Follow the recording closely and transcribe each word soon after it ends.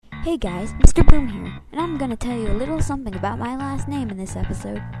Hey guys, Mr. Boom here, and I'm gonna tell you a little something about my last name in this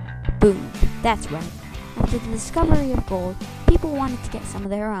episode. Boom. That's right. After the discovery of gold, people wanted to get some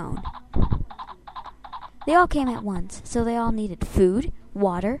of their own. They all came at once, so they all needed food,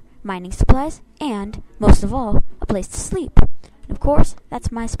 water, mining supplies, and, most of all, a place to sleep. And of course,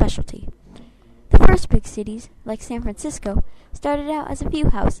 that's my specialty. The first big cities, like San Francisco, started out as a few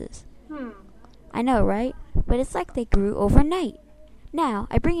houses. I know, right? But it's like they grew overnight. Now,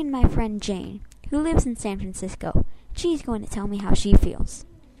 I bring in my friend Jane, who lives in San Francisco. She's going to tell me how she feels.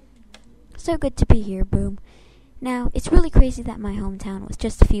 So good to be here, Boom. Now, it's really crazy that my hometown was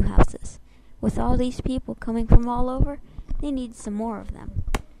just a few houses. With all these people coming from all over, they need some more of them.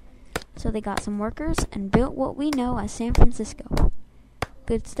 So they got some workers and built what we know as San Francisco.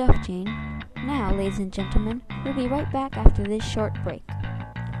 Good stuff, Jane. Now, ladies and gentlemen, we'll be right back after this short break.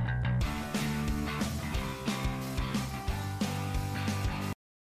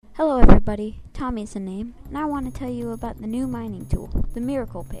 Hello everybody, Tommy's the name, and I want to tell you about the new mining tool, the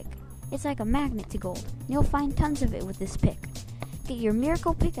Miracle Pick. It's like a magnet to gold, and you'll find tons of it with this pick. Get your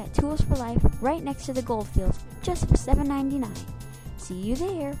Miracle Pick at Tools for Life right next to the gold fields, just for $7.99. See you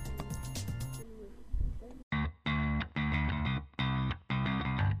there!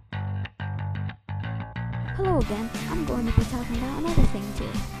 Hello again, I'm going to be talking about another thing too.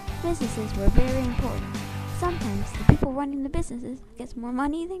 Businesses were very important. Sometimes the people running the businesses get more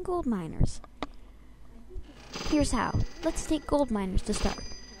money than gold miners. Here's how. Let's take gold miners to start.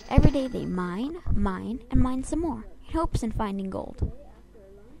 Every day they mine, and mine some more, in hopes in finding gold.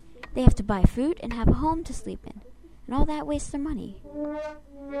 They have to buy food and have a home to sleep in, and all that wastes their money.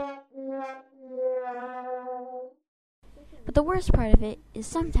 But the worst part of it is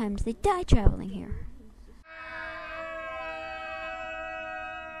sometimes they die traveling here.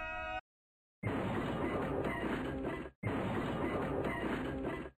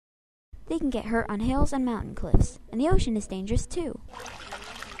 They can get hurt on hills and mountain cliffs, and the ocean is dangerous too.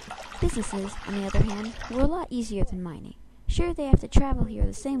 Businesses, on the other hand, were a lot easier than mining. Sure, they have to travel here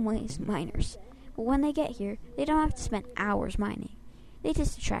the same way as miners, but when they get here, they don't have to spend hours mining. They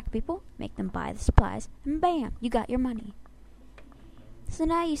just attract people, make them buy the supplies, and bam, you got your money. So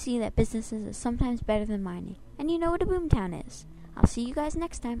now you see that businesses is sometimes better than mining, and you know what a boomtown is. I'll see you guys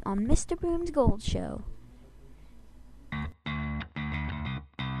next time on Mr. Boom's Gold Show.